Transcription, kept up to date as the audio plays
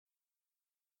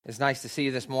It's nice to see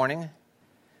you this morning.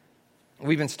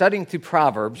 We've been studying through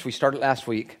Proverbs. We started last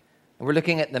week, and we're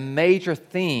looking at the major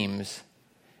themes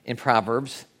in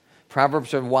Proverbs.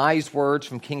 Proverbs are wise words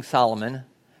from King Solomon,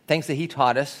 things that he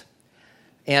taught us.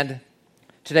 And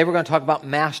today we're going to talk about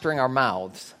mastering our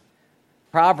mouths.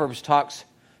 Proverbs talks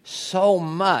so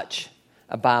much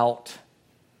about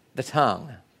the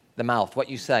tongue, the mouth, what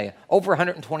you say. Over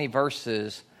 120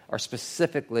 verses are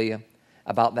specifically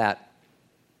about that.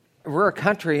 We're a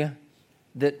country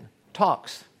that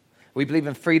talks. We believe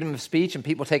in freedom of speech, and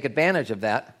people take advantage of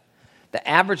that. The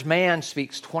average man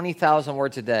speaks 20,000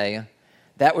 words a day.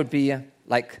 That would be,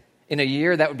 like, in a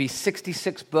year, that would be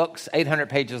 66 books, 800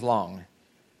 pages long.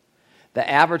 The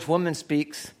average woman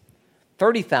speaks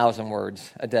 30,000 words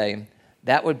a day.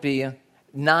 That would be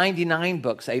 99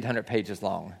 books, 800 pages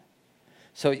long.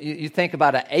 So you think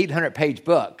about an 800-page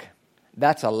book,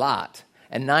 that's a lot.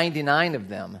 And 99 of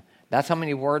them, that's how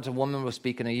many words a woman will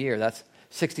speak in a year. That's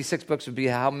 66 books would be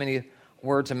how many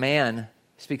words a man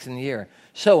speaks in a year.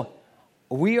 So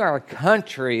we are a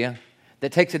country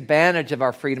that takes advantage of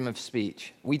our freedom of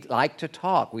speech. We like to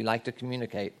talk. We like to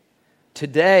communicate.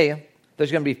 Today, there's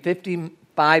going to be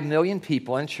 55 million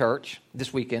people in church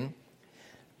this weekend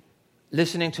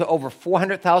listening to over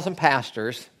 400,000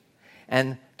 pastors.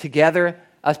 And together,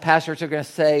 us pastors are going to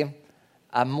say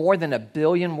more than 1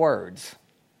 billion words.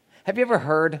 Have you ever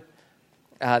heard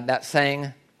that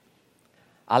saying,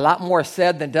 a lot more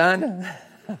said than done?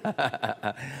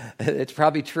 It's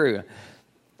probably true.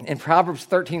 In Proverbs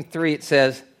 13:3, it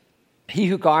says, he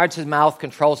who guards his mouth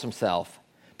controls himself,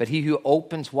 but he who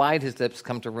opens wide his lips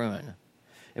come to ruin.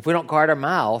 If we don't guard our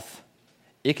mouth,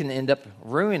 it can end up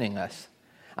ruining us.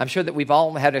 I'm sure that we've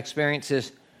all had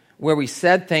experiences where we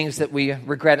said things that we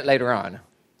regret it later on.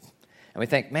 And we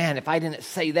think, man, if I didn't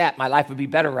say that, my life would be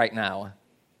better right now.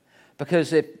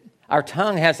 Because if our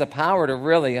tongue has the power to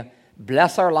really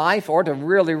bless our life or to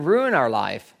really ruin our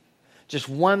life. Just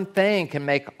one thing can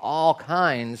make all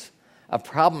kinds of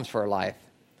problems for our life.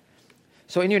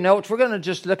 So in your notes, we're going to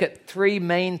just look at three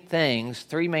main things,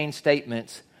 three main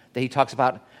statements that he talks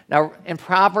about. Now, in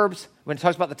Proverbs, when it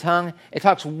talks about the tongue, it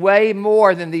talks way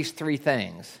more than these three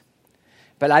things.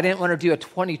 But I didn't want to do a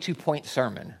 22-point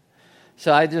sermon.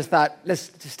 So I just thought, let's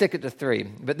just stick it to three.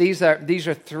 But these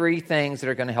are three things that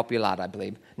are going to help you a lot, I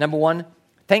believe. Number one,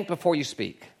 think before you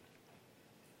speak.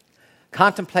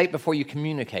 Contemplate before you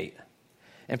communicate.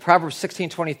 In Proverbs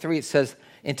 16:23, it says,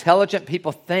 intelligent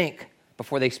people think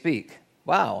before they speak.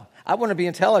 Wow, I want to be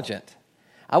intelligent.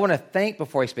 I want to think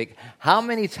before I speak. How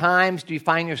many times do you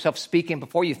find yourself speaking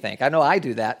before you think? I know I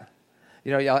do that.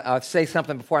 You know, I'll say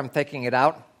something before I'm thinking it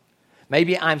out.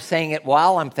 Maybe I'm saying it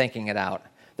while I'm thinking it out.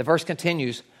 The verse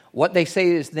continues, what they say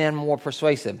is then more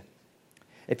persuasive.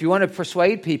 If you want to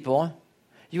persuade people,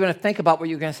 you want to think about what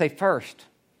you're going to say first.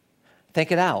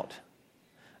 Think it out.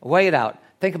 Weigh it out.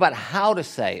 Think about how to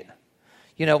say it.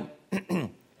 You know,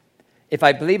 if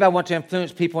I believe I want to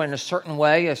influence people in a certain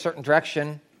way, a certain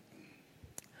direction,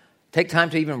 take time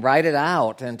to even write it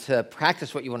out and to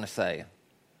practice what you want to say.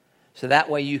 So that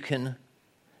way you can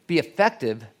be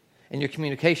effective in your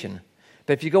communication.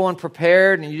 But if you go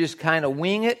unprepared and you just kind of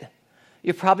wing it,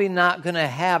 you're probably not going to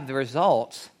have the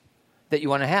results that you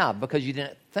want to have because you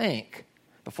didn't think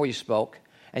before you spoke,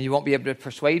 and you won't be able to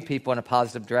persuade people in a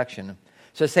positive direction.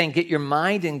 So it's saying get your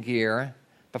mind in gear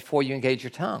before you engage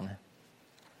your tongue.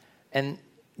 And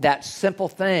that simple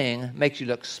thing makes you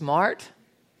look smart.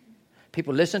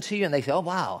 People listen to you and they say, oh,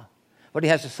 wow, what he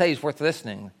has to say is worth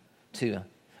listening to.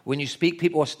 When you speak,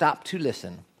 people will stop to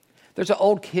listen. There's an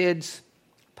old kid's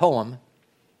poem.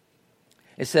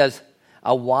 It says,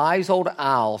 a wise old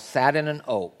owl sat in an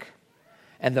oak,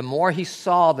 and the more he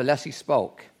saw, the less he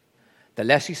spoke. The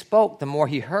less he spoke, the more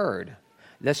he heard.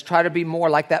 Let's try to be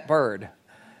more like that bird.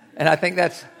 And I think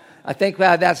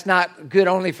that's not good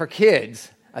only for kids.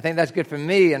 I think that's good for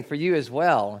me and for you as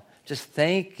well. Just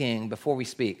thinking before we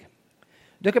speak.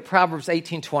 Look at Proverbs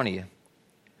 18:20.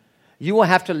 You will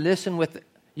have to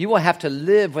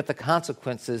live with the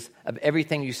consequences of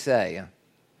everything you say.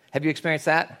 Have you experienced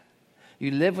that? You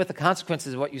live with the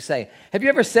consequences of what you say. Have you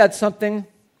ever said something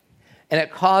and it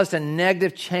caused a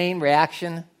negative chain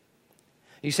reaction?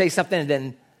 You say something and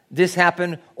then this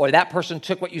happened, or that person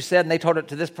took what you said and they told it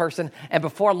to this person, and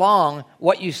before long,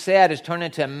 what you said has turned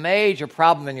into a major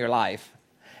problem in your life.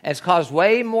 And it's caused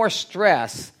way more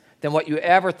stress than what you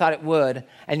ever thought it would,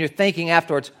 and you're thinking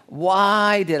afterwards,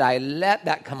 why did I let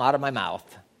that come out of my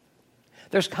mouth?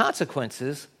 There's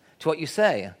consequences to what you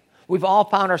say. We've all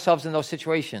found ourselves in those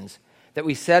situations that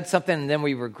we said something and then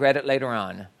we regret it later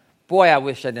on. Boy, I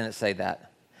wish I didn't say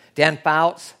that. Dan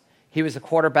Fouts, he was the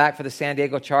quarterback for the San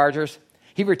Diego Chargers.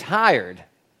 He retired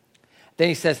Then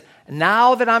he says,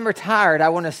 now that I'm retired, I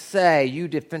want to say you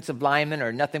defensive linemen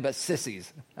are nothing but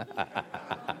sissies.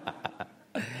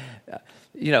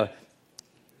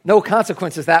 No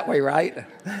consequences that way, right?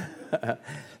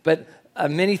 But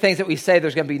many things that we say,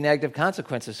 there's going to be negative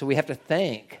consequences, so we have to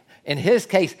think. In his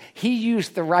case, he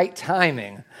used the right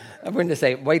timing. I'm going to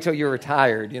say, wait till you're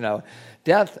retired,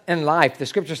 Death and life, the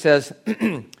scripture says,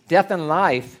 death and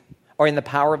life are in the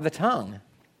power of the tongue.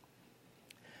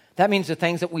 That means the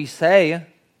things that we say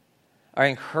are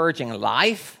encouraging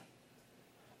life,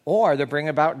 or they're bringing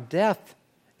about death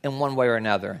in one way or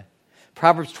another.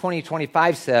 Proverbs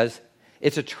 20:25 says,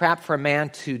 it's a trap for a man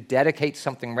to dedicate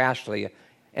something rashly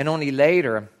and only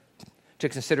later to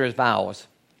consider his vows.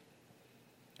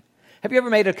 Have you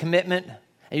ever made a commitment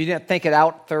and you didn't think it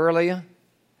out thoroughly?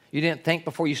 You didn't think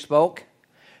before you spoke?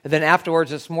 And then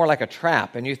afterwards, it's more like a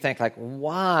trap, and you think,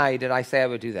 why did I say I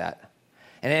would do that?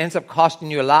 And it ends up costing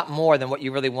you a lot more than what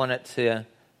you really want it to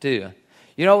do.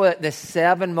 You know what the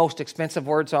 7 most expensive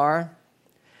words are?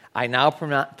 I now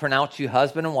pronounce you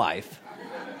husband and wife.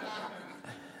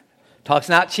 Talk's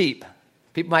not cheap.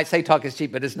 People might say talk is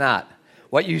cheap, but it's not.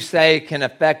 What you say can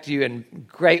affect you in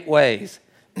great ways.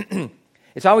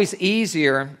 It's always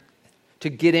easier to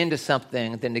get into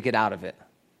something than to get out of it.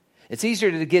 It's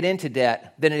easier to get into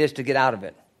debt than it is to get out of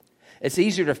it. It's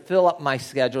easier to fill up my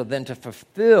schedule than to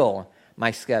fulfill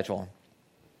my schedule.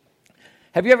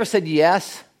 Have you ever said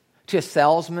yes to a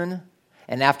salesman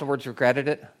and afterwards regretted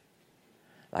it?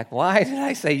 Why did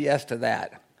I say yes to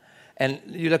that? And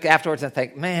you look afterwards and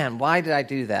think, man, why did I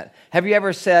do that? Have you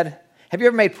ever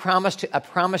made a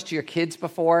promise to your kids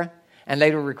before and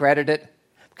later regretted it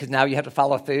because now you have to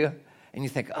follow through? And you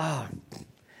think,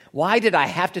 why did I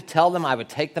have to tell them I would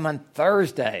take them on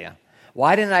Thursday?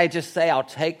 Why didn't I just say I'll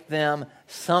take them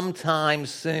sometime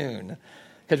soon?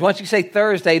 Because once you say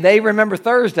Thursday, they remember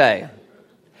Thursday.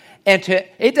 And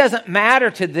it doesn't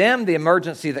matter to them the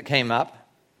emergency that came up,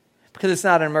 because it's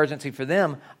not an emergency for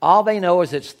them. All they know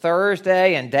is it's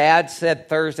Thursday, and Dad said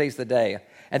Thursday's the day.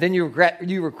 And then you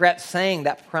regret saying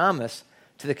that promise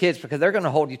to the kids because they're going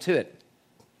to hold you to it.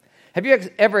 Have you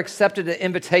ever accepted an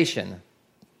invitation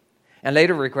and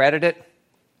later regretted it?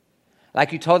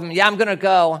 You told them, yeah, I'm going to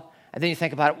go. And then you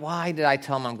think about it, why did I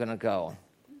tell them I'm going to go?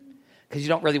 Because you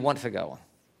don't really want to go.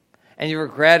 And you're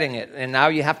regretting it. And now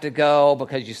you have to go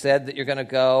because you said that you're going to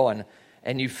go.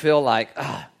 And you feel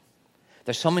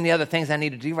there's so many other things I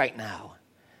need to do right now.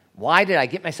 Why did I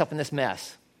get myself in this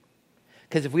mess?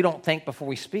 Because if we don't think before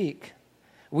we speak,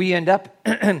 we end up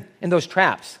in those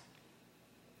traps.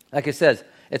 Like it says,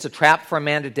 it's a trap for a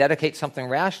man to dedicate something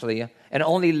rashly and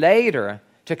only later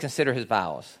to consider his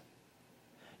vows.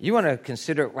 You want to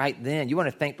consider it right then. You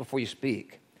want to think before you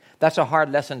speak. That's a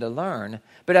hard lesson to learn,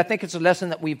 but I think it's a lesson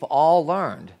that we've all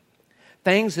learned.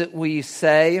 Things that we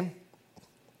say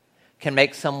can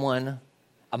make someone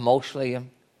emotionally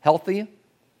healthy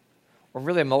or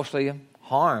really emotionally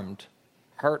harmed,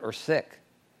 hurt, or sick.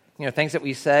 Things that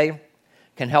we say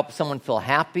can help someone feel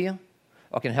happy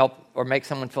or can help or make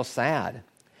someone feel sad.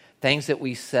 Things that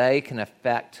we say can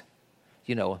affect,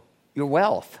 your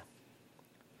wealth.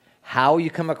 How you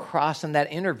come across in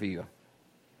that interview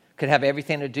could have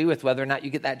everything to do with whether or not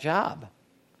you get that job.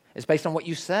 It's based on what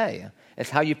you say. It's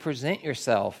how you present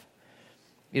yourself.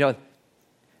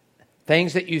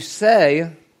 Things that you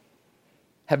say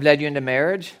have led you into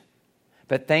marriage,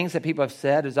 but things that people have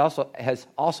said has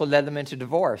also led them into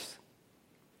divorce.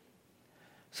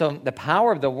 So the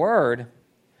power of the word,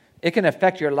 it can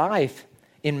affect your life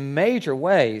in major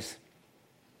ways.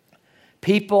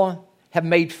 People have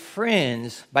made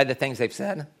friends by the things they've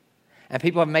said, and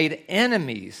people have made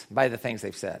enemies by the things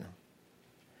they've said.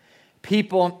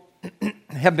 People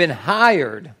have been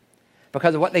hired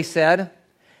because of what they said,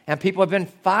 and people have been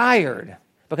fired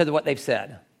because of what they've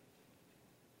said.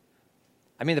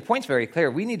 The point's very clear.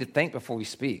 We need to think before we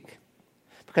speak,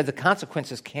 because the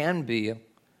consequences can be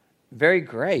very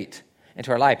great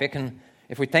into our life.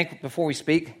 If we think before we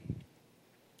speak,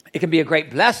 it can be a great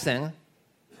blessing,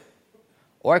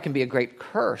 or it can be a great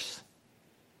curse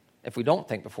if we don't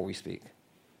think before we speak.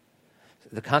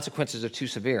 The consequences are too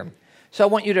severe. So I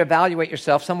want you to evaluate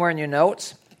yourself somewhere in your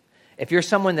notes. If you're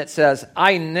someone that says,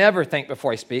 I never think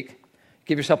before I speak,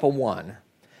 give yourself a 1.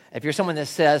 If you're someone that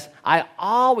says, I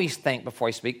always think before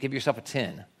I speak, give yourself a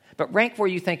 10. But rank where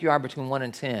you think you are between 1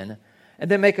 and 10,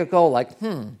 and then make a goal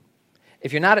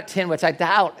if you're not at 10, which I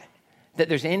doubt that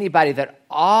there's anybody that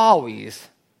always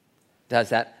does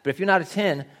that, but if you're not a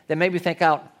 10, then maybe think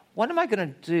out, what am I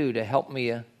going to do to help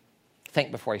me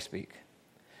think before I speak?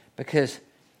 Because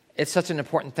it's such an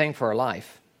important thing for our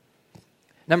life.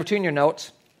 Number 2 in your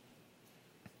notes,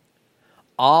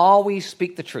 always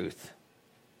speak the truth.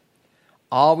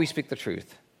 Always speak the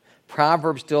truth.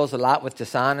 Proverbs deals a lot with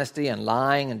dishonesty and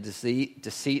lying and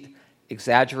deceit,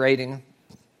 exaggerating.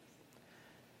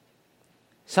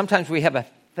 Sometimes we have a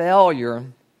failure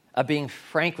of being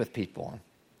frank with people.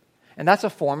 And that's a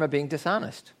form of being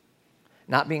dishonest.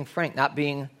 Not being frank, not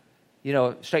being,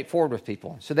 straightforward with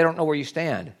people. So they don't know where you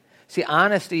stand. See,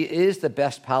 honesty is the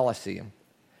best policy.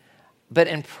 But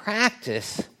in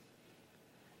practice,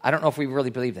 I don't know if we really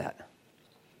believe that.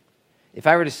 If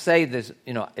I were to say this,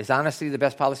 is honesty the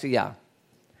best policy? Yeah.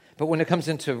 But when it comes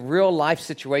into real life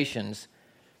situations,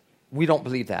 we don't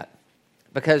believe that.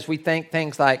 Because we think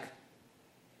things like,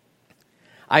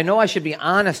 I know I should be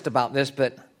honest about this,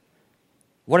 but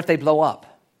what if they blow up?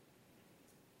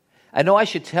 I know I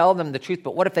should tell them the truth,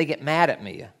 but what if they get mad at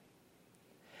me?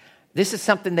 This is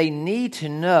something they need to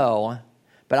know,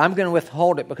 but I'm going to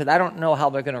withhold it because I don't know how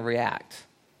they're going to react.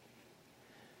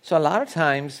 So a lot of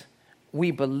times,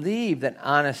 we believe that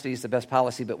honesty is the best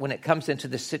policy, but when it comes into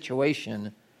this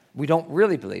situation, we don't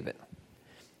really believe it.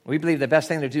 We believe the best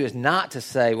thing to do is not to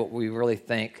say what we really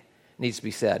think needs to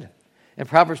be said. In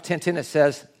Proverbs 10:10, it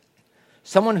says,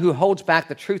 someone who holds back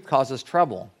the truth causes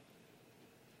trouble.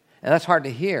 And that's hard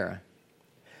to hear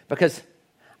because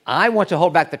I want to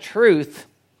hold back the truth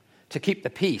to keep the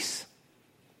peace.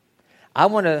 I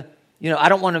want to, I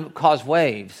don't want to cause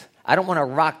waves. I don't want to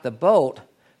rock the boat.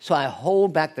 So I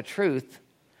hold back the truth,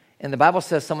 and the Bible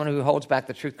says someone who holds back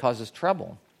the truth causes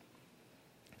trouble.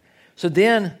 So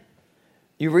then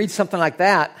you read something like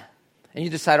that, and you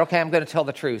decide, okay, I'm going to tell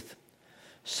the truth.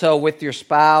 So with your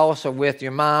spouse or with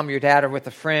your mom, your dad, or with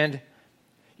a friend,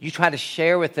 you try to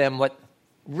share with them what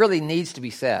really needs to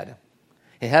be said.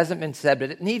 It hasn't been said,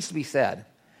 but it needs to be said.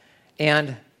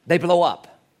 And they blow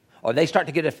up, or they start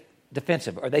to get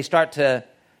defensive, or they start to,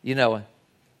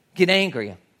 get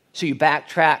angry. So you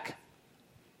backtrack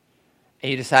and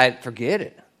you decide, forget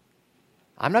it.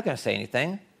 I'm not going to say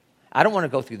anything. I don't want to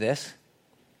go through this.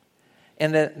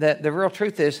 And the real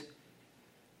truth is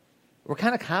we're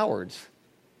kind of cowards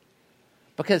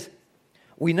because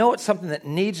we know it's something that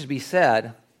needs to be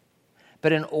said,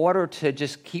 but in order to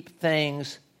just keep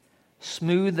things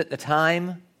smooth at the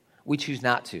time, we choose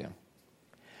not to.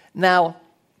 Now,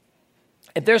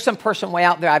 if there's some person way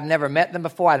out there, I've never met them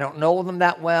before, I don't know them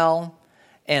that well,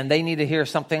 and they need to hear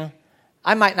something,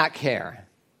 I might not care.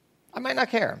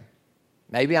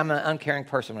 Maybe I'm an uncaring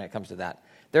person when it comes to that.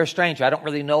 They're a stranger. I don't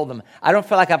really know them. I don't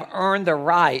feel like I've earned the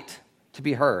right to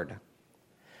be heard.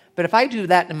 But if I do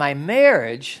that in my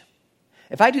marriage,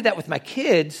 if I do that with my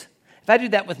kids, if I do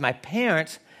that with my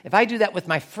parents, if I do that with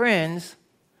my friends,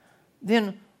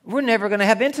 then we're never going to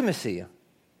have intimacy.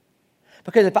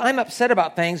 Because if I'm upset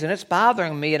about things and it's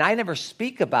bothering me and I never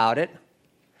speak about it,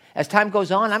 as time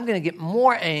goes on, I'm going to get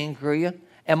more angry,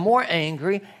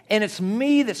 and it's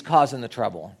me that's causing the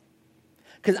trouble.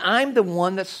 Because I'm the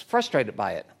one that's frustrated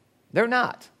by it. They're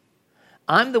not.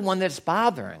 I'm the one that's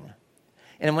bothering.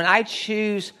 And when I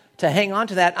choose to hang on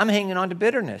to that, I'm hanging on to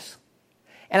bitterness.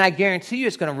 And I guarantee you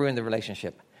it's going to ruin the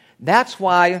relationship. That's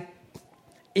why,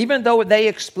 even though they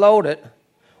explode it,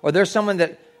 or there's someone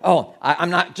that, I'm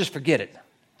not, just forget it.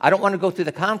 I don't want to go through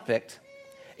the conflict.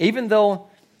 Even though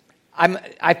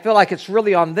I feel like it's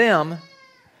really on them,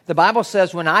 the Bible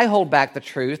says when I hold back the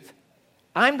truth,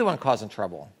 I'm the one causing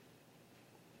trouble.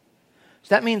 So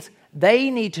that means they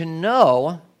need to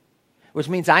know, which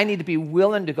means I need to be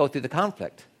willing to go through the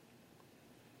conflict.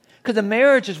 Because the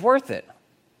marriage is worth it.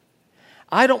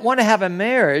 I don't want to have a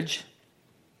marriage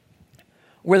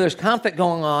where there's conflict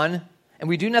going on and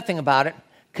we do nothing about it,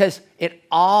 because it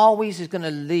always is going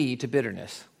to lead to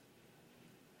bitterness.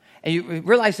 And you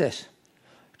realize this.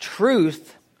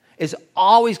 Truth is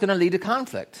always going to lead to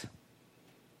conflict.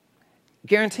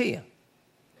 Guarantee you.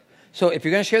 So if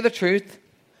you're going to share the truth,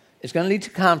 it's going to lead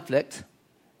to conflict,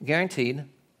 guaranteed.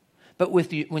 But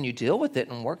when you deal with it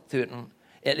and work through it,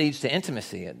 it leads to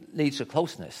intimacy. It leads to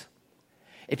closeness.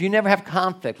 If you never have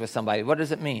conflict with somebody, what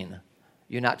does it mean?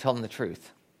 You're not telling the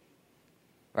truth.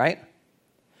 Right?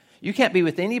 You can't be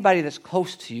with anybody that's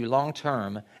close to you long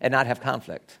term and not have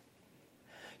conflict.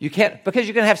 You can't, because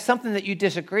you're going to have something that you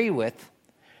disagree with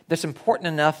that's important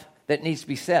enough that needs to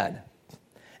be said.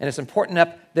 And it's important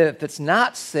enough that if it's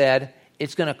not said,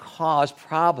 it's going to cause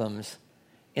problems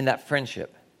in that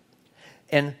friendship.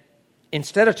 And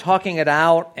instead of talking it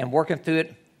out and working through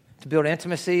it to build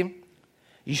intimacy,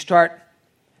 you start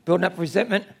building up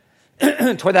resentment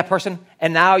toward that person,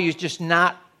 and now you're just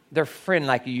not their friend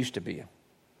like you used to be.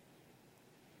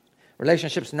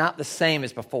 Relationship's not the same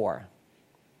as before.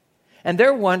 And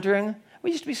they're wondering,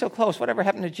 we used to be so close. Whatever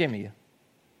happened to Jimmy?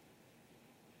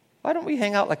 Why don't we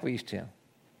hang out like we used to?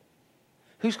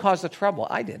 Who's caused the trouble?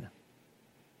 I did.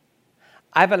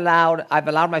 I've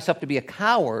allowed myself to be a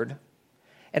coward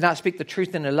and not speak the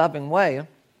truth in a loving way.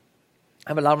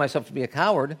 I've allowed myself to be a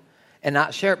coward and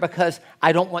not share it because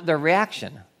I don't want their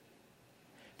reaction.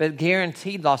 But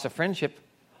guaranteed loss of friendship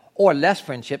or less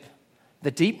friendship,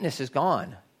 the deepness is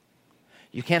gone.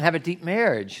 You can't have a deep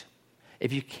marriage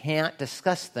if you can't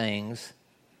discuss things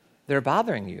that are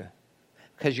bothering you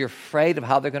because you're afraid of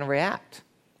how they're going to react.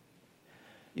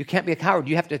 You can't be a coward.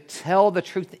 You have to tell the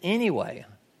truth anyway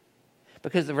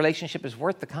because the relationship is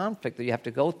worth the conflict that you have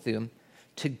to go through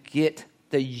to get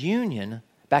the union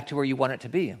back to where you want it to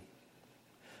be.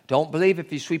 Don't believe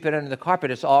if you sweep it under the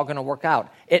carpet, it's all going to work out.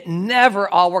 It never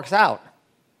all works out.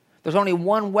 There's only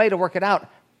one way to work it out,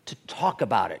 to talk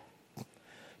about it,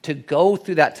 to go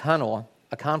through that tunnel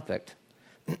of conflict.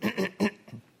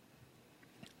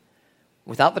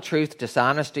 Without the truth,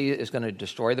 dishonesty is going to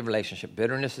destroy the relationship.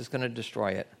 Bitterness is going to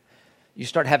destroy it. You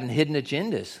start having hidden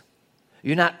agendas.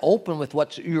 You're not open with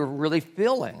what you're really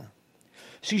feeling.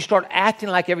 So you start acting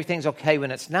like everything's okay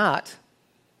when it's not.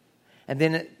 And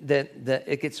then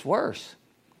it gets worse.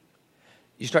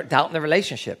 You start doubting the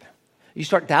relationship. You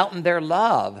start doubting their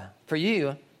love for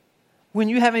you when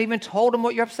you haven't even told them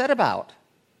what you're upset about.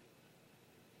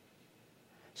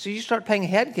 So you start playing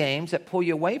head games that pull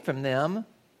you away from them,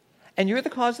 and you're the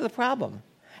cause of the problem.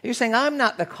 You're saying, I'm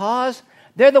not the cause.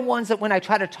 They're the ones that when I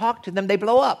try to talk to them, they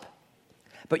blow up.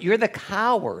 But you're the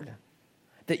coward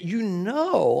that you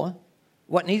know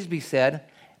what needs to be said,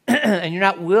 and you're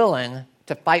not willing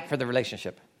to fight for the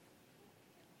relationship.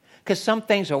 Because some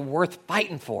things are worth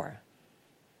fighting for.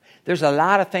 There's a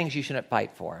lot of things you shouldn't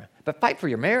fight for. But fight for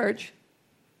your marriage.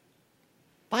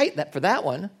 Fight for that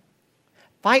one.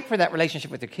 Fight for that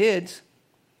relationship with your kids.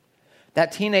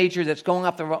 That teenager that's going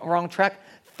off the wrong track.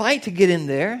 Fight to get in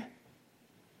there.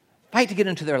 Fight to get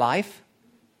into their life.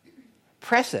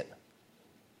 Press it.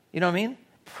 You know what I mean?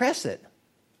 Press it.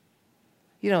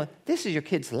 You know, this is your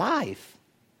kid's life.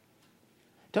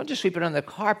 Don't just sweep it under the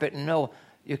carpet and know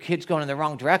your kid's going in the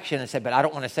wrong direction and say, but I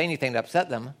don't want to say anything to upset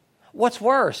them. What's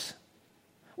worse?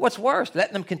 What's worse?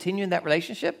 Letting them continue in that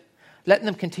relationship? Letting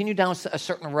them continue down a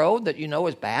certain road that you know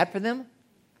is bad for them?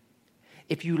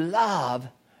 If you love,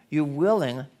 you're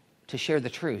willing to share the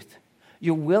truth.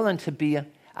 You're willing to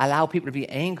allow people to be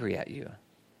angry at you.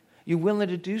 You're willing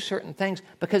to do certain things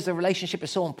because the relationship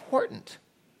is so important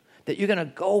that you're going to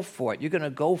go for it. You're going to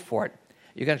go for it.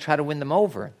 You're going to try to win them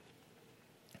over.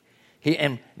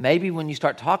 And maybe when you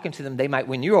start talking to them, they might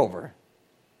win you over.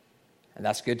 And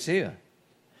that's good too.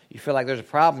 You feel like there's a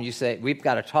problem, you say, we've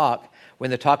got to talk.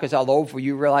 When the talk is all over,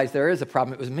 you realize there is a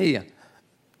problem. It was me.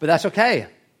 But that's okay.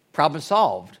 Problem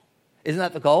solved. Isn't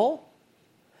that the goal?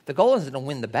 The goal isn't to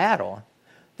win the battle.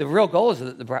 The real goal is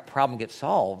that the problem gets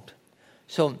solved.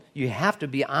 So you have to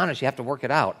be honest. You have to work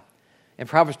it out. In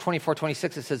Proverbs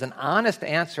 24:26, it says, an honest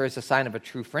answer is a sign of a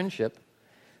true friendship.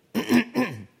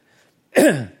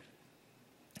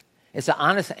 It's an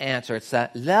honest answer. It's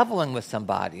that leveling with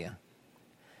somebody.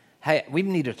 Hey, we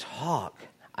need to talk.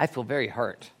 I feel very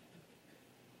hurt.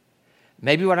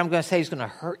 Maybe what I'm going to say is going to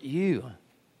hurt you,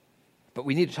 but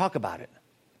we need to talk about it.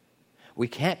 We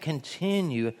can't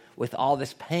continue with all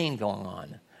this pain going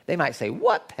on. They might say,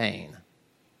 what pain?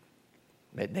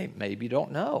 They maybe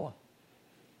don't know.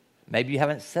 Maybe you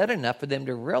haven't said enough for them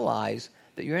to realize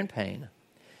that you're in pain.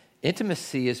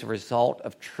 Intimacy is a result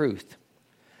of truth.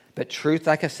 But truth,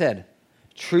 like I said,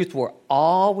 truth will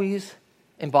always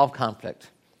involve conflict.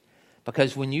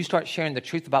 Because when you start sharing the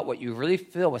truth about what you really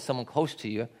feel with someone close to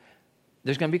you,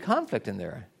 there's going to be conflict in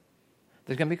there.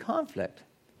 There's going to be conflict.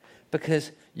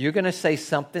 Because you're going to say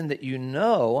something that you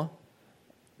know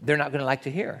they're not going to like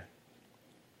to hear.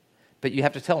 But you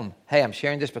have to tell them, hey, I'm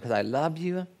sharing this because I love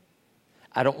you.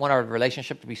 I don't want our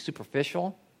relationship to be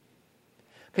superficial.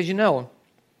 Because you know,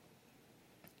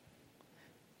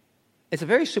 it's a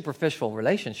very superficial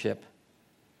relationship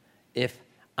if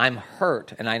I'm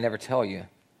hurt and I never tell you.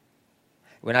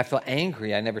 When I feel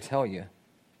angry, I never tell you.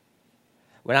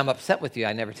 When I'm upset with you,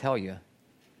 I never tell you.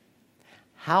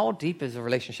 How deep is a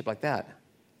relationship like that?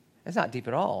 It's not deep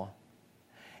at all.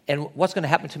 And what's going to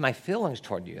happen to my feelings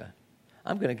toward you?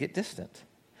 I'm going to get distant.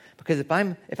 Because if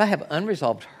I have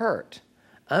unresolved hurt,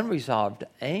 unresolved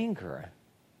anger,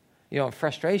 and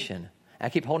frustration, and I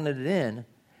keep holding it in,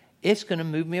 it's going to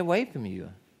move me away from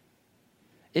you.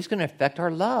 It's going to affect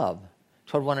our love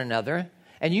toward one another,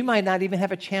 and you might not even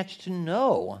have a chance to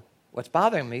know what's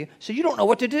bothering me, so you don't know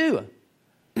what to do.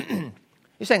 You're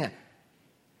saying,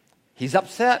 he's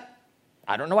upset.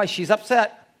 I don't know why she's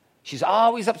upset. She's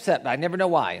always upset, but I never know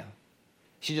why.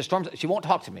 She just storms. She won't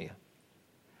talk to me.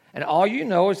 And all you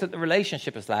know is that the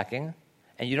relationship is lacking,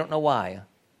 and you don't know why.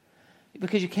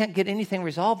 Because you can't get anything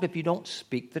resolved if you don't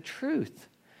speak the truth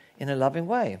in a loving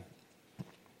way.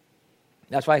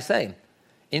 That's why I say,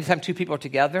 anytime two people are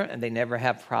together and they never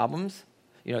have problems,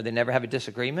 they never have a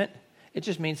disagreement, it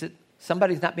just means that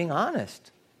somebody's not being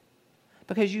honest.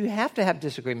 Because you have to have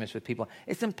disagreements with people.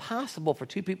 It's impossible for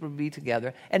two people to be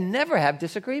together and never have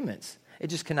disagreements. It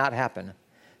just cannot happen.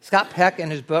 Scott Peck, in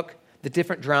his book, The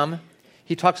Different Drum,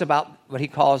 he talks about what he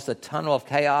calls the tunnel of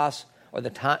chaos or the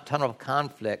tunnel of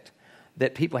conflict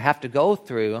that people have to go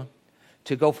through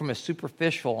to go from a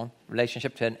superficial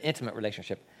relationship to an intimate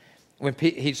relationship. When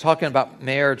he's talking about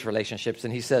marriage relationships,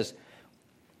 and he says,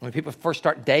 when people first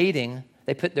start dating,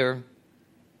 they put their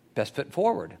best foot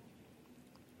forward.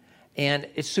 And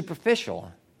it's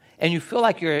superficial. And you feel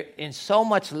like you're in so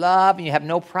much love and you have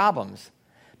no problems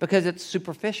because it's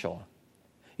superficial.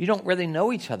 You don't really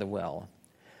know each other well.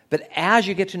 But as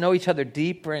you get to know each other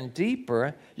deeper and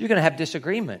deeper, you're going to have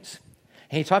disagreements.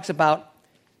 And he talks about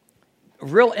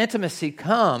real intimacy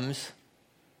comes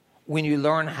when you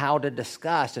learn how to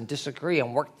discuss and disagree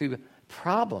and work through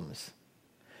problems.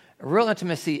 Real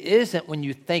intimacy isn't when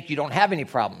you think you don't have any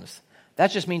problems.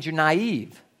 That just means you're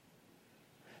naive.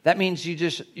 That means you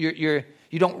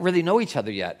don't really know each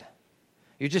other yet.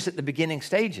 You're just at the beginning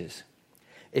stages.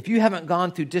 If you haven't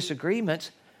gone through disagreements,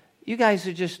 you guys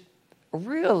are just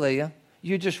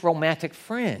you're just romantic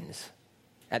friends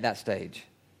at that stage.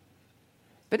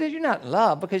 But you're not in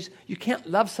love because you can't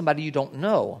love somebody you don't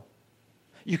know.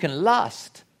 You can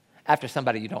lust after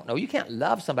somebody you don't know. You can't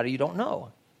love somebody you don't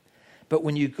know. But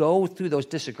when you go through those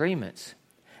disagreements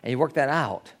and you work that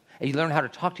out and you learn how to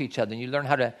talk to each other and you learn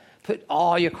how to put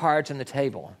all your cards on the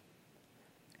table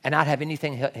and not have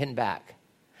anything hidden back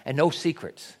and no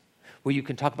secrets where you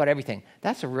can talk about everything.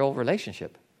 That's a real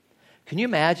relationship. Can you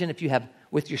imagine if you have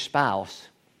with your spouse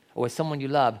or with someone you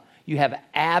love, you have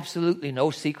absolutely no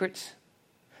secrets,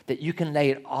 that you can lay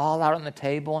it all out on the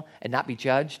table and not be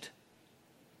judged?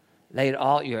 Lay it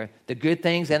all, the good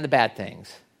things and the bad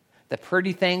things, the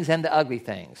pretty things and the ugly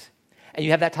things. And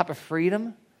you have that type of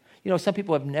freedom. Some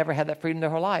people have never had that freedom their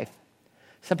whole life.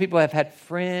 Some people have had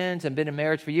friends and been in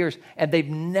marriage for years, and they've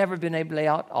never been able to lay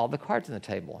out all the cards on the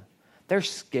table. They're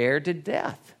scared to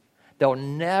death. They'll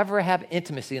never have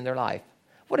intimacy in their life.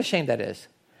 What a shame that is.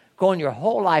 Going your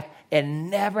whole life and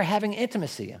never having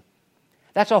intimacy.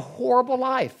 That's a horrible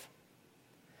life.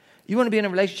 You want to be in a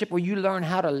relationship where you learn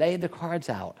how to lay the cards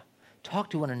out. Talk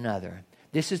to one another.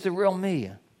 This is the real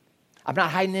me. I'm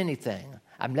not hiding anything.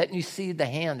 I'm letting you see the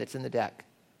hand that's in the deck.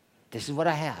 This is what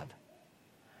I have.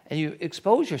 And you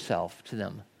expose yourself to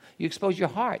them. You expose your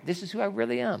heart. This is who I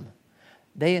really am.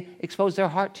 They expose their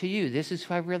heart to you. This is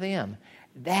who I really am.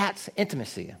 That's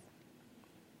intimacy.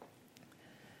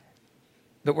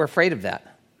 But we're afraid of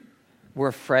that. We're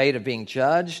afraid of being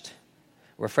judged.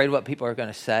 We're afraid of what people are going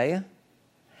to say.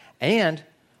 And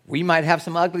we might have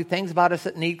some ugly things about us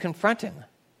that need confronting.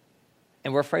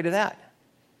 And we're afraid of that.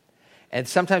 And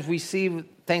sometimes we see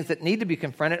things that need to be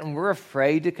confronted and we're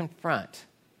afraid to confront.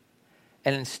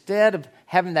 And instead of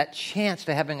having that chance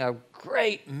to having a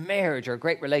great marriage or a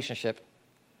great relationship,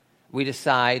 we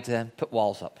decide to put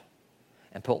walls up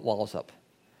and put walls up.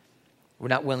 We're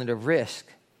not willing to risk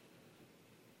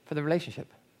for the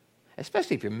relationship,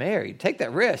 especially if you're married. Take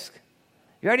that risk.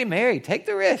 You're already married. Take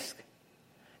the risk.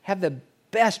 Have the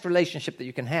best relationship that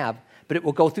you can have, but it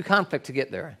will go through conflict to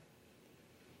get there.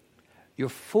 You're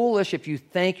foolish if you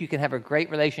think you can have a great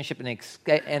relationship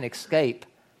and escape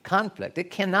conflict.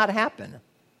 It cannot happen.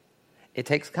 It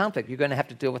takes conflict. You're going to have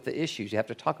to deal with the issues. You have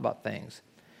to talk about things.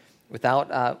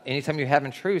 Without, anytime you're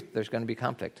having truth, there's going to be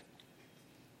conflict.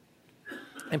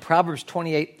 In Proverbs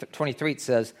 28:23, it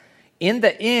says, in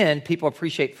the end, people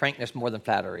appreciate frankness more than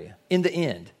flattery. In the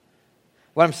end.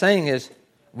 What I'm saying is,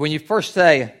 when you first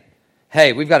say,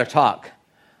 hey, we've got to talk,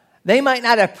 they might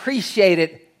not appreciate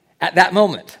it at that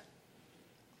moment.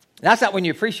 That's not when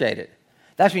you appreciate it.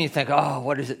 That's when you think, oh,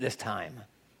 what is it this time?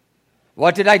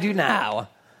 What did I do now?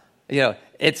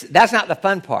 That's not the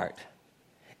fun part.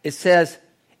 It says,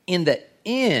 in the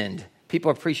end,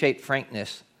 people appreciate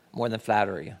frankness more than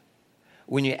flattery.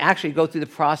 When you actually go through the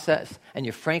process and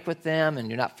you're frank with them and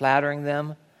you're not flattering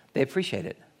them, they appreciate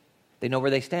it. They know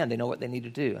where they stand. They know what they need to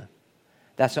do.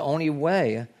 That's the only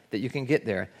way that you can get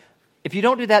there. If you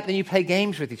don't do that, then you play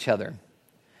games with each other.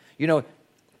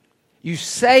 You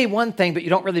say one thing, but you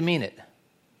don't really mean it.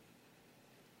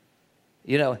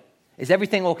 Is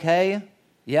everything okay?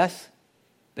 Yes,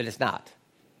 but it's not.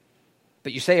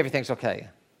 But you say everything's okay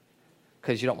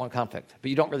because you don't want conflict, but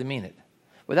you don't really mean it.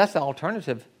 Well, that's the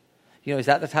alternative. Is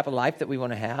that the type of life that we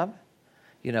want to have?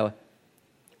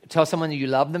 Tell someone that you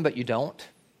love them, but you don't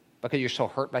because you're so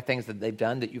hurt by things that they've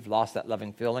done that you've lost that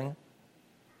loving feeling.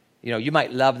 You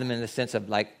might love them in the sense of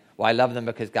like, well, I love them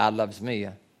because God loves me.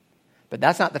 But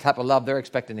that's not the type of love they're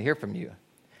expecting to hear from you.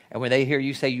 And when they hear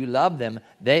you say you love them,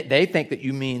 they think that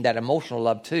you mean that emotional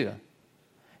love too.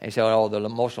 And you say, oh, the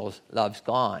emotional love's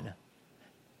gone.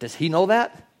 Does he know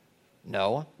that?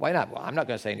 No. Why not? Well, I'm not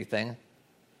going to say anything.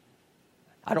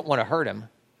 I don't want to hurt him.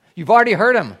 You've already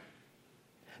hurt him.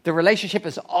 The relationship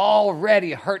is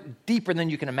already hurt deeper than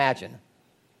you can imagine.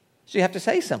 So you have to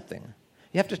say something.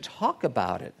 You have to talk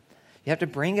about it. You have to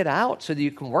bring it out so that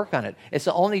you can work on it. It's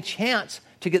the only chance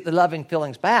to get the loving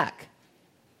feelings back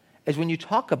is when you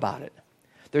talk about it.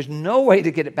 There's no way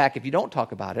to get it back if you don't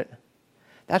talk about it.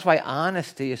 That's why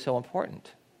honesty is so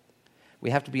important. We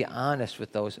have to be honest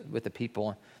with the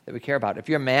people that we care about. If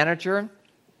you're a manager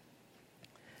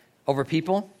over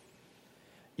people,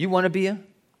 you want to be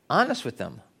honest with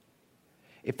them.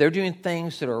 If they're doing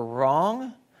things that are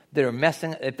wrong,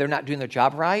 if they're not doing their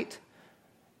job right,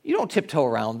 you don't tiptoe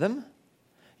around them.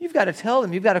 You've got to tell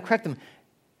them. You've got to correct them.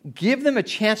 Give them a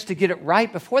chance to get it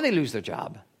right before they lose their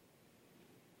job.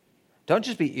 Don't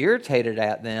just be irritated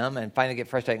at them and finally get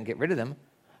frustrated and get rid of them.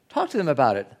 Talk to them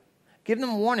about it. Give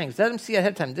them warnings. Let them see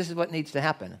ahead of time, this is what needs to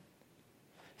happen.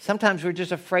 Sometimes we're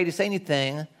just afraid to say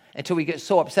anything until we get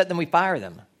so upset, then we fire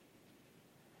them.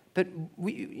 But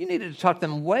you needed to talk to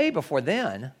them way before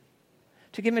then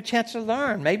to give them a chance to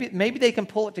learn. Maybe they can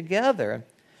pull it together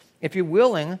if you're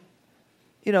willing,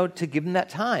 to give them that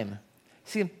time.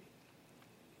 See,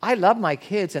 I love my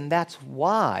kids, and that's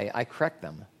why I correct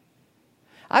them.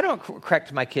 I don't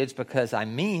correct my kids because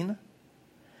I'm mean.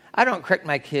 I don't correct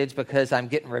my kids because I'm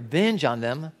getting revenge on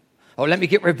them. Oh, let me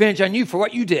get revenge on you for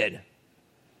what you did.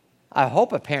 I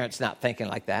hope a parent's not thinking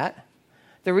like that.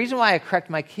 The reason why I correct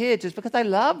my kids is because I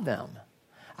love them.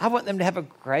 I want them to have a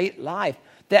great life.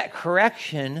 That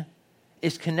correction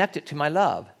is connected to my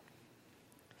love.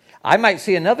 I might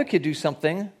see another kid do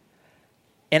something,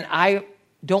 and I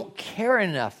don't care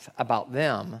enough about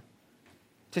them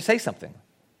to say something.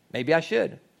 Maybe I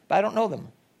should, but I don't know them.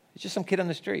 It's just some kid on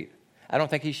the street. I don't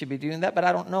think he should be doing that, but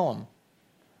I don't know him.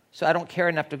 So I don't care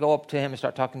enough to go up to him and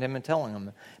start talking to him and telling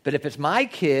him. But if it's my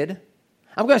kid,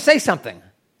 I'm going to say something.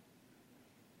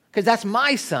 Because that's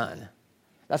my son.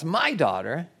 That's my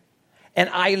daughter. And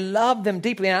I love them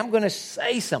deeply, and I'm going to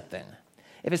say something.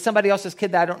 If it's somebody else's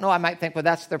kid that I don't know, I might think, well,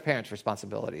 that's their parents'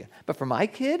 responsibility. But for my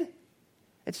kid,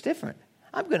 it's different.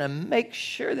 I'm going to make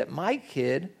sure that my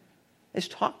kid is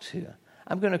talked to.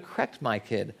 I'm going to correct my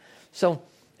kid. So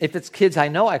if it's kids I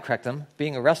know, I correct them.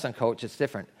 Being a wrestling coach, it's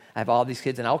different. I have all these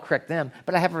kids, and I'll correct them,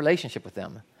 but I have a relationship with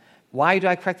them. Why do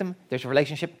I correct them? There's a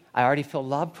relationship. I already feel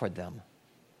love toward them.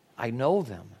 I know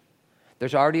them.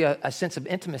 There's already a sense of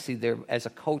intimacy there as a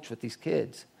coach with these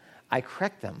kids. I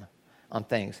correct them on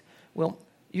things. Well,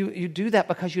 you do that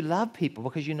because you love people,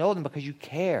 because you know them, because you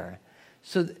care.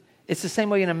 So it's the same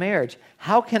way in a marriage.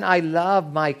 How can I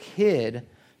love my kid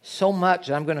so much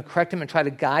that I'm going to correct him and try to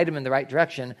guide him in the right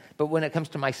direction, but when it comes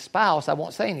to my spouse, I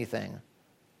won't say anything.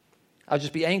 I'll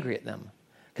just be angry at them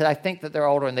because I think that they're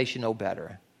older and they should know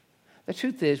better. The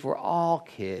truth is, we're all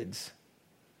kids.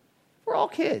 We're all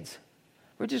kids.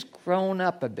 We're just grown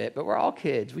up a bit, but we're all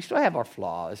kids. We still have our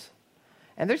flaws.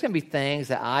 And there's going to be things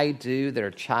that I do that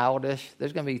are childish.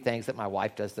 There's going to be things that my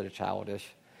wife does that are childish.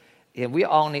 And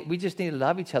we just need to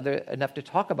love each other enough to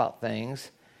talk about things,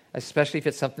 especially if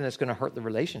it's something that's going to hurt the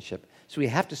relationship. So we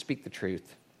have to speak the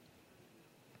truth.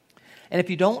 And if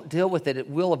you don't deal with it, it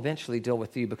will eventually deal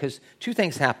with you, because two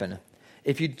things happen.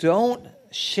 If you don't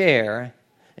share,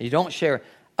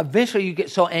 eventually you get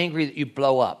so angry that you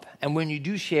blow up. And when you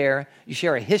do share, you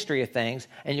share a history of things,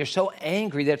 and you're so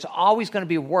angry that it's always going to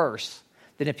be worse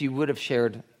than if you would have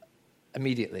shared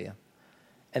immediately.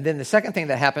 And then the second thing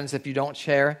that happens if you don't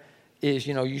share is,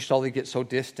 you slowly get so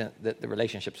distant that the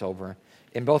relationship's over.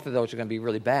 And both of those are going to be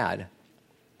really bad.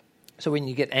 So when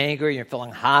you get angry, you're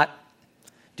feeling hot,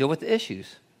 deal with the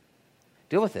issues.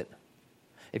 Deal with it.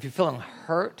 If you're feeling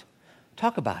hurt,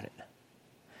 talk about it.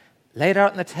 Lay it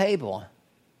out on the table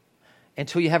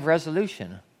until you have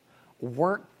resolution.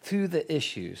 Work through the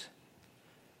issues.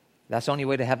 That's the only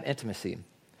way to have intimacy.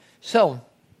 So,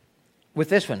 with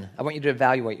this one, I want you to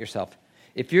evaluate yourself.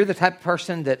 If you're the type of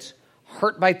person that's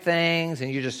hurt by things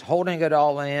and you're just holding it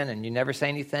all in and you never say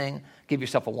anything, give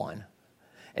yourself a 1.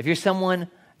 If you're someone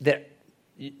that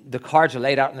the cards are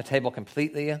laid out on the table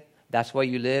completely, that's where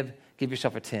you live, give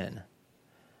yourself a 10.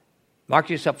 Mark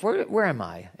yourself, where am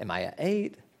I? Am I an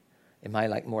 8? Am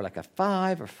I more like a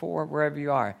 5 or 4, wherever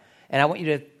you are? And I want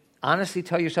you to honestly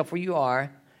tell yourself where you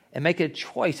are and make a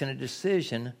choice and a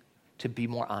decision to be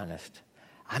more honest.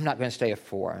 I'm not going to stay at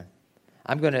 4.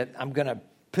 I'm going to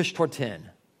push toward 10.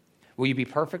 Will you be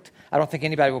perfect? I don't think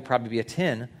anybody will probably be a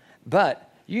 10,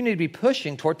 But you need to be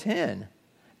pushing toward 10,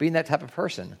 being that type of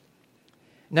person.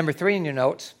 Number 3 in your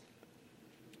notes,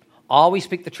 always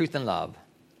speak the truth in love.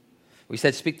 We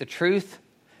said speak the truth,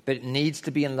 but it needs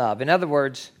to be in love. In other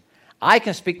words, I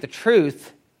can speak the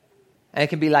truth, and it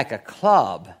can be like a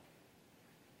club.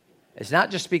 It's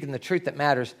not just speaking the truth that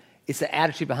matters, it's the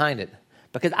attitude behind it.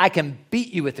 Because I can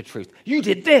beat you with the truth. You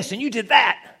did this and you did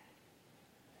that.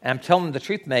 And I'm telling the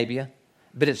truth maybe,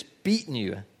 but it's beating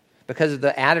you because of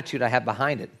the attitude I have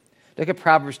behind it. Look at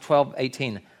Proverbs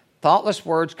 12:18. Thoughtless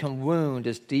words can wound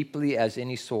as deeply as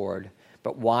any sword,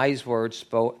 but wisely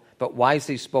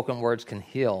spoken words can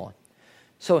heal.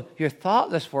 So your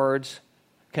thoughtless words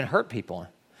can hurt people.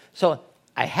 So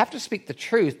I have to speak the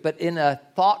truth, but in a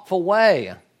thoughtful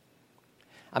way.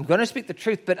 I'm going to speak the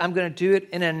truth, but I'm going to do it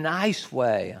in a nice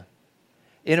way,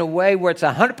 in a way where it's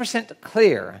 100%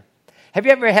 clear. Have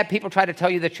you ever had people try to tell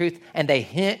you the truth, and they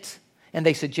hint, and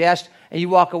they suggest, and you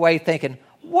walk away thinking,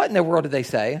 what in the world did they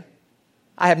say?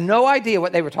 I have no idea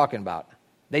what they were talking about.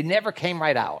 They never came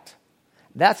right out.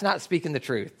 That's not speaking the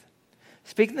truth.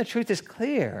 Speaking the truth is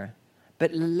clear,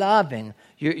 but loving.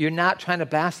 You're not trying to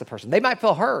bash the person. They might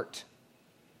feel hurt,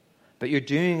 but you're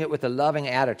doing it with a loving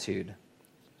attitude.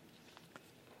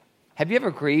 Have you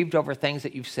ever grieved over things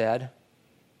that you've said?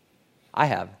 I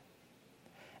have.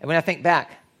 And when I think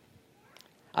back,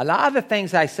 a lot of the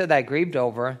things I said that I grieved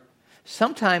over,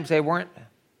 sometimes they weren't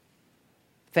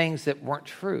things that weren't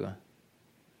true.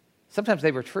 Sometimes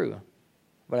they were true,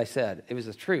 what I said. It was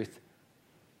the truth.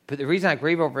 But the reason I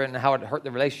grieve over it and how it hurt the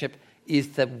relationship is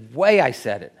the way I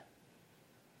said it.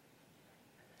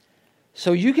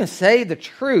 So you can say the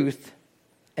truth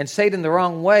and say it in the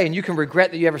wrong way, and you can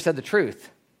regret that you ever said the truth.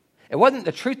 It wasn't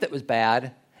the truth that was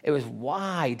bad. It was,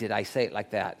 why did I say it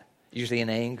like that? Usually in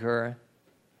anger,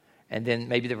 and then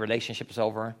maybe the relationship is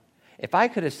over. If I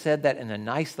could have said that in a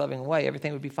nice, loving way,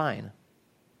 everything would be fine.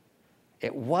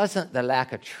 It wasn't the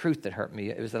lack of truth that hurt me.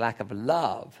 It was the lack of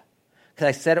love. Because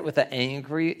I said it with an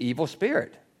angry, evil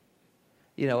spirit.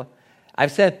 You know,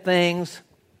 I've said things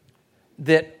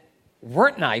that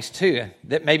weren't nice too,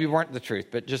 that maybe weren't the truth,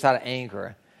 but just out of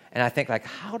anger. And I think like,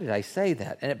 how did I say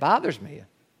that? And it bothers me.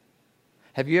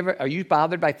 Are you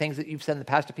bothered by things that you've said in the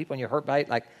past to people and you're hurt by it?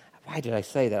 Like, why did I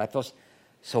say that? I feel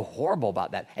so horrible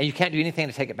about that. And you can't do anything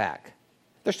to take it back.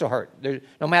 They're still hurt.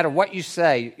 No matter what you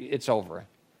say, it's over.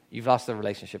 You've lost the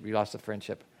relationship. You lost the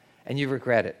friendship. And you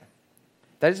regret it.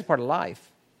 That is a part of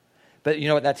life. But you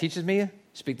know what that teaches me?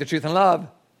 Speak the truth in love.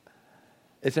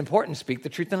 It's important. Speak the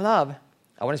truth in love.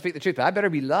 I want to speak the truth, but I better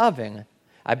be loving.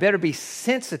 I better be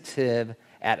sensitive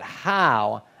at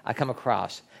how I come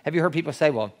across. Have you heard people say,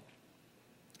 well,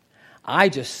 I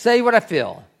just say what I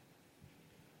feel.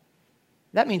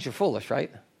 That means you're foolish,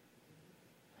 right?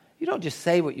 You don't just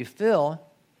say what you feel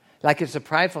like it's a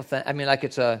prideful thing. I mean, like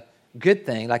it's a good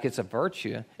thing, like it's a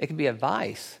virtue. It can be a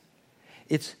vice.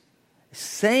 It's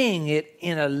saying it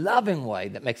in a loving way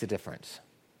that makes a difference.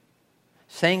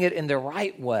 Saying it in the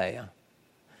right way.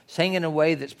 Saying it in a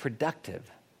way that's productive,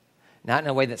 not in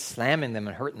a way that's slamming them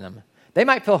and hurting them. They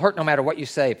might feel hurt no matter what you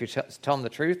say if you tell them the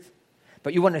truth,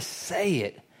 but you want to say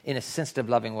it in a sensitive,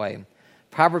 loving way.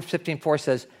 Proverbs 15:4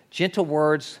 says, gentle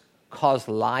words cause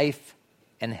life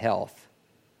and health.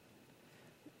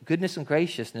 Goodness and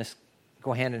graciousness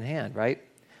go hand in hand, right?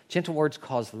 Gentle words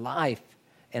cause life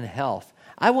and health.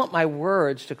 I want my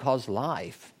words to cause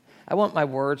life. I want my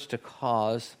words to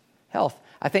cause health.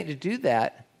 I think to do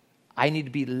that, I need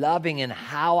to be loving in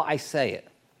how I say it.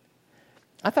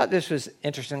 I thought this was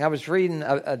interesting. I was reading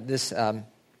this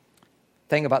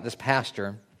thing about this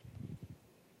pastor.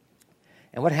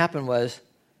 And what happened was,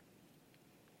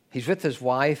 he's with his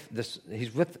wife.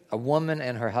 He's with a woman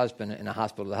and her husband in a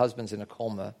hospital. The husband's in a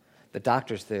coma. The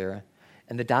doctor's there.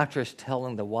 And the doctor is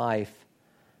telling the wife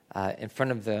in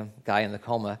front of the guy in the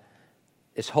coma,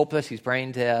 it's hopeless. He's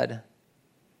brain dead.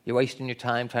 You're wasting your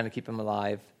time trying to keep him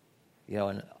alive. You know,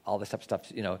 and all this type of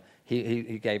stuff. You know,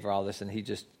 he gave her all this, and he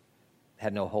just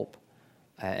had no hope.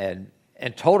 And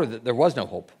told her that there was no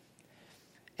hope.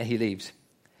 And he leaves.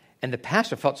 And the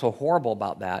pastor felt so horrible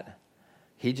about that.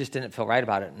 He just didn't feel right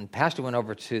about it. And the pastor went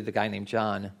over to the guy named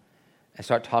John and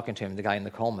started talking to him, the guy in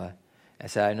the coma, and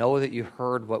said, I know that you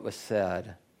heard what was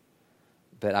said,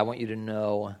 but I want you to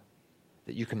know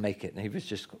that you can make it. And he was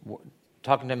just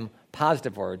talking to him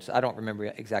positive words. I don't remember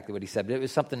exactly what he said, but it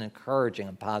was something encouraging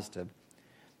and positive.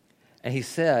 And he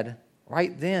said,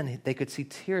 right then, they could see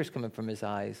tears coming from his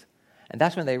eyes. And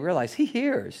that's when they realized he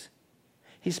hears.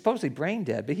 He's supposedly brain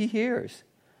dead, but he hears.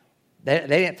 They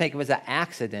didn't think it was an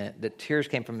accident that tears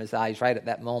came from his eyes right at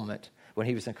that moment when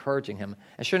he was encouraging him.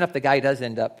 And sure enough, the guy does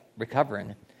end up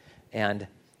recovering. And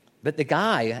But the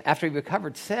guy, after he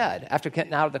recovered, after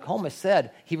getting out of the coma,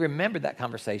 said he remembered that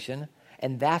conversation,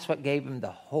 and that's what gave him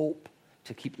the hope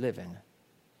to keep living.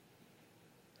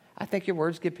 I think your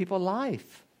words give people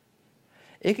life.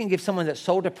 It can give someone that's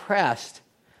so depressed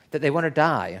that they want to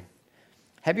die.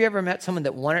 Have you ever met someone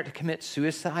that wanted to commit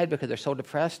suicide because they're so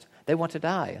depressed? They want to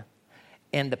die.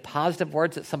 And the positive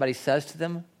words that somebody says to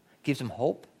them gives them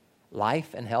hope,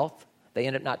 life, and health. They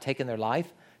end up not taking their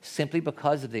life simply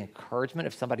because of the encouragement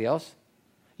of somebody else.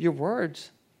 Your words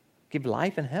give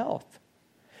life and health.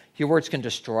 Your words can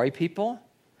destroy people.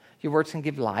 Your words can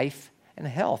give life and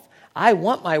health. I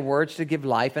want my words to give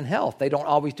life and health. They don't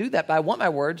always do that, but I want my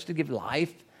words to give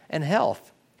life and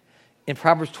health. In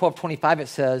Proverbs 12:25, it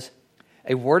says,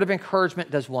 a word of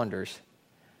encouragement does wonders.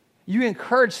 You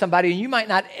encourage somebody, and you might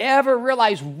not ever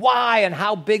realize why and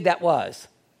how big that was.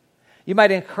 You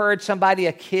might encourage somebody,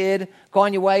 a kid, go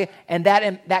on your way, and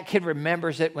that kid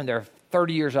remembers it when they're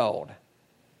 30 years old.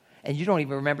 And you don't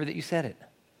even remember that you said it.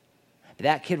 But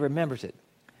that kid remembers it.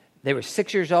 They were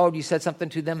 6 years old, you said something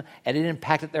to them, and it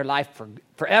impacted their life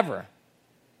forever.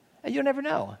 And you'll never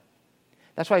know.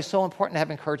 That's why it's so important to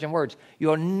have encouraging words.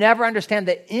 You'll never understand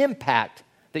the impact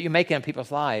that you're making in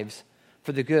people's lives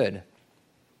for the good.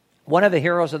 One of the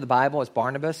heroes of the Bible is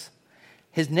Barnabas.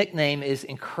 His nickname is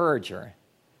Encourager.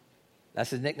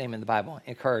 That's his nickname in the Bible,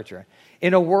 Encourager.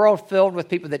 In a world filled with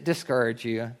people that discourage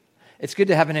you, it's good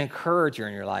to have an encourager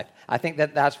in your life. I think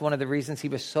that's one of the reasons he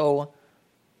was so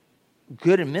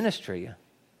good in ministry.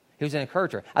 He was an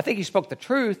encourager. I think he spoke the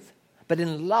truth, but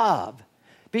in love.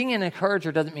 Being an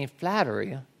encourager doesn't mean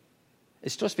flattery.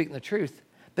 It's still speaking the truth,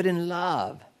 but in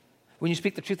love. When you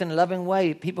speak the truth in a loving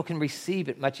way, people can receive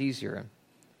it much easier.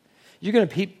 You're going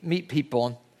to meet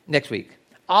people next week.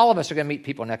 All of us are going to meet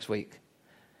people next week.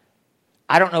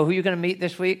 I don't know who you're going to meet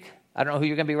this week. I don't know who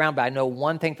you're going to be around, but I know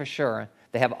one thing for sure.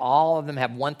 All of them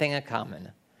have one thing in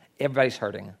common. Everybody's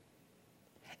hurting.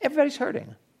 Everybody's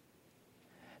hurting.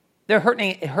 They're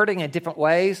hurting in different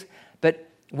ways, but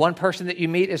one person that you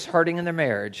meet is hurting in their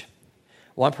marriage.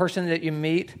 One person that you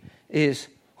meet is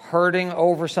hurting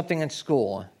over something in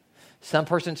school. Some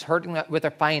person's hurting with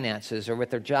their finances or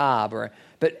with their job,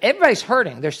 but everybody's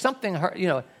hurting. There's something,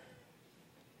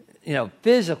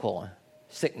 physical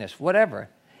sickness, whatever.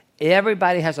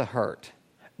 Everybody has a hurt.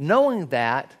 Knowing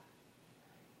that,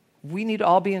 we need to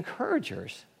all be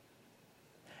encouragers.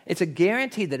 It's a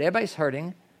guarantee that everybody's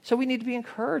hurting, so we need to be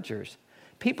encouragers.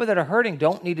 People that are hurting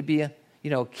don't need to be,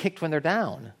 kicked when they're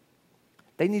down.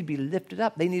 They need to be lifted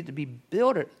up. They need to be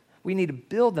built. We need to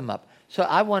build them up. So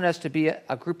I want us to be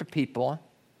a group of people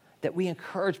that we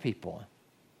encourage people.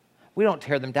 We don't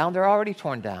tear them down. They're already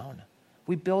torn down.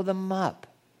 We build them up.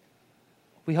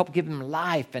 We help give them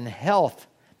life and health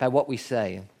by what we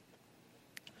say.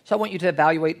 So I want you to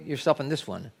evaluate yourself in this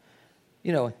one.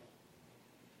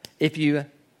 If you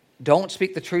don't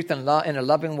speak the truth in a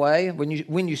loving way,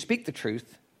 when you speak the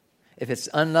truth, if it's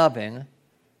unloving,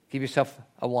 give yourself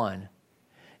a 1.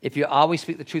 If you always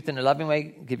speak the truth in a loving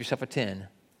way, give yourself a 10.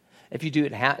 If you do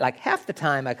it half the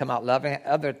time, I come out loving,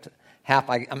 other half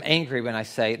I'm angry when I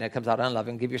say it and it comes out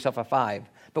unloving, give yourself a 5.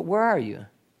 But where are you?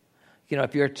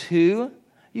 If you're a 2,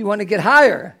 you want to get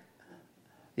higher.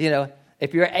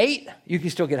 If you're 8, you can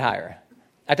still get higher.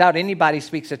 I doubt anybody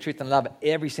speaks the truth in love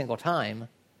every single time,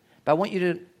 but I want you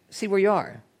to see where you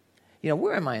are.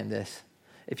 Where am I in this?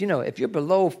 If you're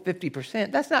below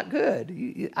 50%, that's not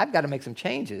good. I've got to make some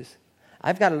changes.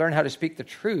 I've got to learn how to speak the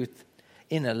truth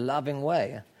in a loving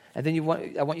way. And then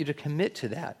I want you to commit to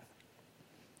that.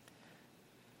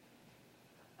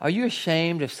 Are you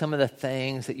ashamed of some of the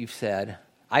things that you've said?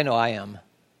 I know I am.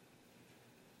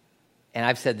 And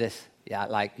I've said this,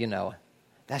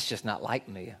 that's just not like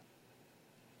me.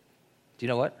 Do you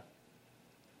know what?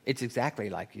 It's exactly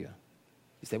like you.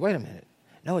 You say, wait a minute.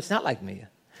 No, it's not like me.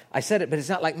 I said it, but it's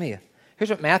not like me. Here's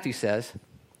what Matthew says.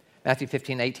 Matthew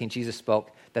 15:18, Jesus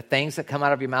spoke, the things that come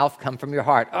out of your mouth come from your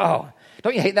heart. Oh,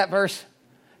 don't you hate that verse?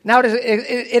 Now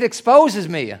it exposes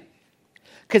me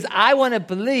because I want to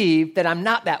believe that I'm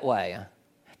not that way.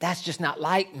 That's just not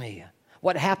like me.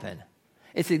 What happened?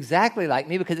 It's exactly like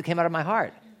me because it came out of my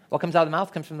heart. What comes out of the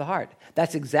mouth comes from the heart.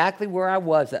 That's exactly where I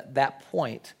was at that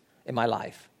point in my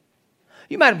life.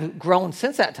 You might have grown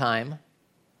since that time,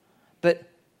 but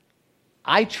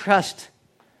I trust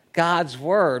God's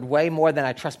word way more than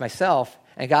I trust myself.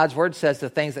 And God's word says the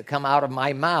things that come out of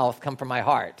my mouth come from my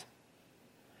heart.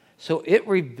 So it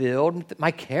revealed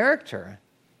my character.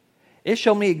 It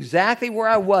showed me exactly where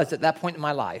I was at that point in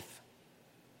my life.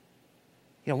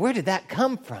 Where did that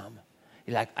come from?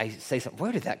 I say something,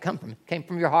 where did that come from? It came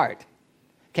from your heart.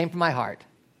 Came from my heart.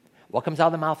 What comes out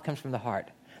of the mouth comes from the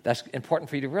heart. That's important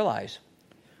for you to realize.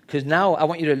 Because now I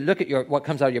want you to look at what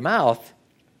comes out of your mouth,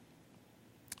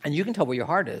 and you can tell where your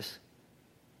heart is.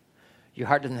 Your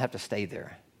heart doesn't have to stay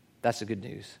there. That's the good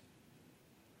news.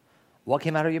 What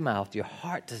came out of your mouth, your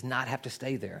heart does not have to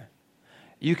stay there.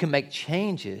 You can make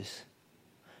changes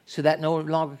so that no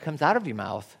longer comes out of your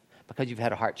mouth because you've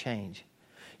had a heart change.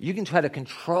 You can try to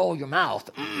control your mouth.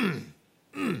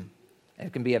 And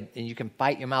it can and you can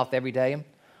fight your mouth every day.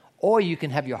 Or you can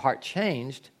have your heart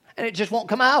changed and it just won't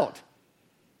come out.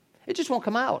 It just won't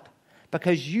come out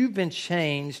because you've been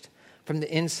changed from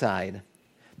the inside.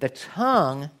 The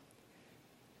tongue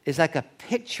is like a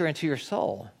picture into your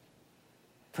soul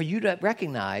for you to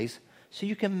recognize so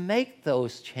you can make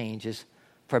those changes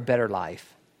for a better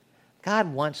life.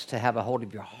 God wants to have a hold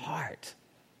of your heart.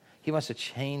 He wants to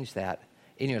change that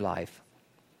in your life.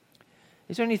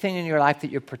 Is there anything in your life that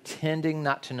you're pretending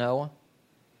not to know?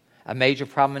 A major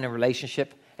problem in a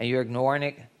relationship and you're ignoring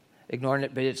it,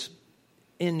 but it's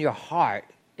in your heart,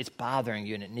 it's bothering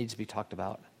you and it needs to be talked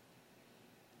about.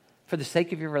 For the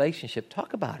sake of your relationship,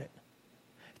 talk about it.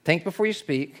 Think before you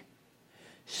speak.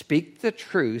 Speak the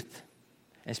truth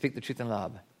and speak the truth in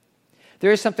love.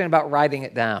 There is something about writing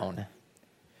it down.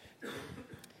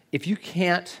 If you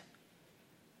can't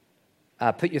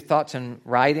put your thoughts in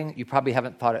writing, you probably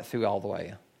haven't thought it through all the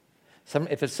way.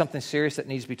 If it's something serious that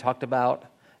needs to be talked about,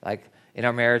 like in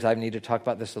our marriage, I've needed to talk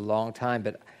about this a long time,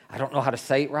 but I don't know how to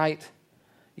say it right.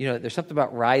 There's something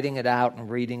about writing it out and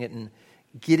reading it and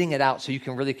getting it out so you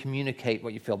can really communicate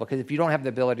what you feel. Because if you don't have the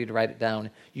ability to write it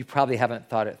down, you probably haven't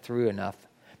thought it through enough.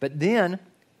 But then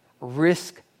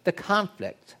risk the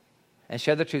conflict and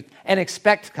share the truth and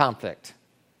expect conflict.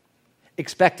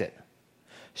 Expect it.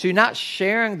 So you're not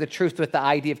sharing the truth with the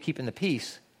idea of keeping the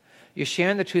peace. You're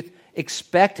sharing the truth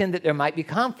expecting that there might be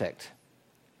conflict,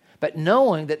 but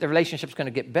knowing that the relationship's going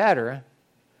to get better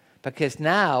because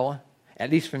now,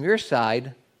 at least from your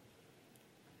side,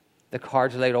 the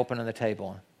cards are laid open on the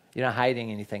table. You're not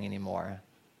hiding anything anymore.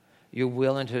 You're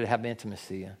willing to have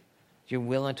intimacy. You're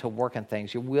willing to work on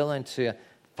things. You're willing to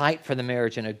fight for the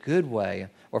marriage in a good way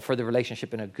or for the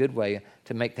relationship in a good way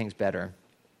to make things better.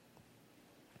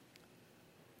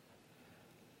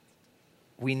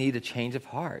 We need a change of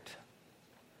heart.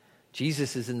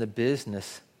 Jesus is in the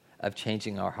business of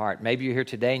changing our heart. Maybe you're here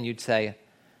today and you'd say,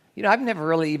 I've never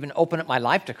really even opened up my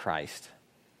life to Christ.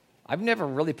 I've never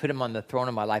really put him on the throne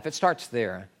of my life. It starts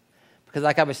there. Because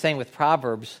like I was saying with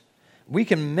Proverbs, we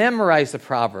can memorize the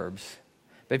Proverbs.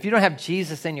 But if you don't have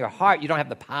Jesus in your heart, you don't have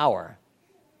the power.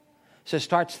 So it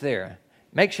starts there.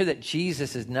 Make sure that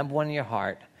Jesus is number one in your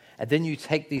heart. And then you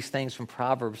take these things from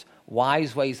Proverbs,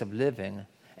 wise ways of living,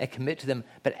 and commit to them.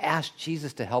 But ask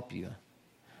Jesus to help you.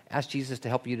 Ask Jesus to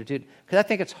help you to do it. Because I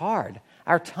think it's hard.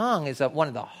 Our tongue is one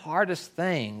of the hardest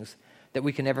things that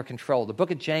we can ever control. The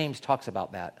book of James talks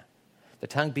about that. The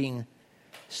tongue being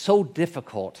so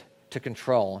difficult to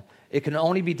control. It can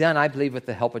only be done, I believe, with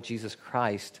the help of Jesus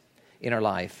Christ in our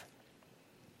life.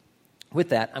 With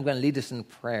that, I'm going to lead us in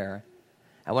prayer.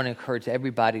 I want to encourage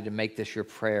everybody to make this your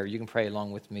prayer. You can pray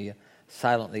along with me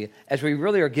silently as we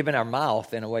really are giving our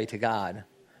mouth in a way to God.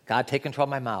 God, take control of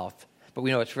my mouth. But we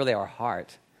know it's really our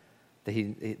heart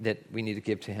that we need to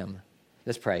give to him.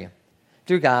 Let's pray.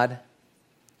 Dear God,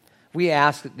 we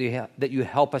ask that you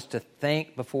help us to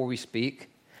think before we speak,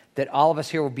 that all of us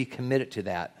here will be committed to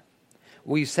that.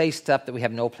 We say stuff that we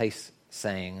have no place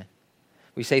saying.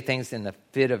 We say things in the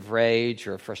fit of rage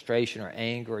or frustration or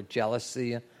anger or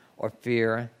jealousy or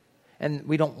fear, and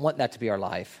we don't want that to be our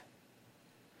life.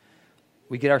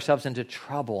 We get ourselves into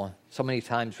trouble so many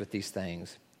times with these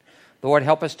things. Lord,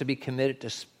 help us to be committed to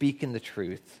speaking the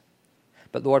truth.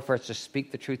 But Lord, for us to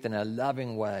speak the truth in a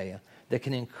loving way that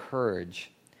can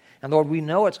encourage. And Lord, we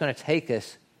know it's going to take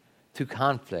us through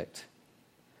conflict.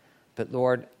 But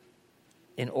Lord,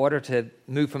 in order to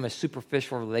move from a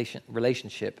superficial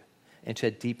relationship into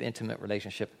a deep, intimate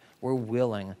relationship, we're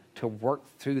willing to work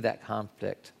through that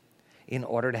conflict in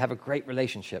order to have a great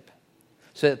relationship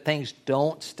so that things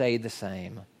don't stay the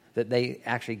same, that they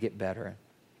actually get better.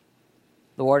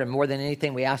 Lord, and more than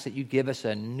anything, we ask that you give us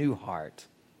a new heart.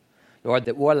 Lord,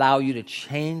 that will allow you to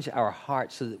change our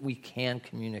hearts so that we can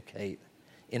communicate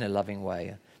in a loving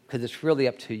way. Because it's really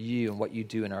up to you and what you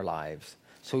do in our lives.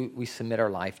 So we submit our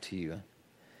life to you.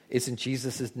 It's in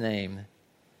Jesus' name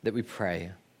that we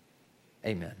pray.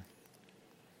 Amen.